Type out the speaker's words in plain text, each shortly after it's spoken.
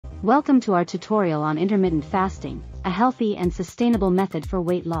Welcome to our tutorial on intermittent fasting, a healthy and sustainable method for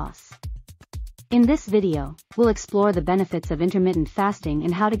weight loss. In this video, we'll explore the benefits of intermittent fasting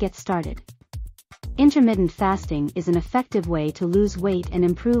and how to get started. Intermittent fasting is an effective way to lose weight and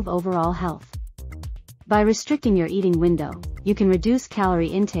improve overall health. By restricting your eating window, you can reduce calorie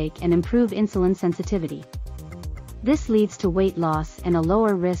intake and improve insulin sensitivity. This leads to weight loss and a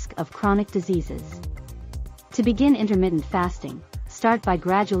lower risk of chronic diseases. To begin intermittent fasting, start by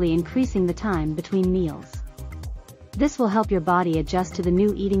gradually increasing the time between meals. This will help your body adjust to the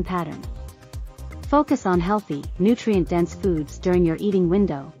new eating pattern. Focus on healthy, nutrient-dense foods during your eating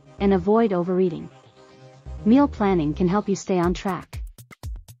window, and avoid overeating. Meal planning can help you stay on track.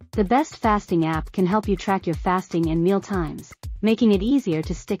 The Best Fasting app can help you track your fasting and meal times, making it easier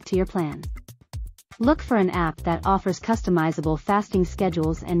to stick to your plan. Look for an app that offers customizable fasting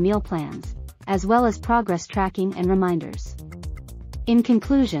schedules and meal plans, as well as progress tracking and reminders. In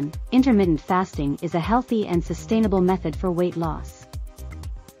conclusion, intermittent fasting is a healthy and sustainable method for weight loss.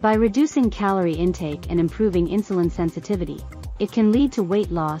 By reducing calorie intake and improving insulin sensitivity, it can lead to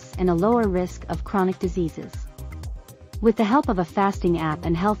weight loss and a lower risk of chronic diseases. With the help of a fasting app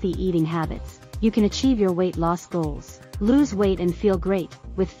and healthy eating habits, you can achieve your weight loss goals. Lose weight and feel great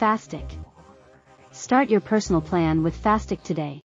with Fastic. Start your personal plan with Fastic today.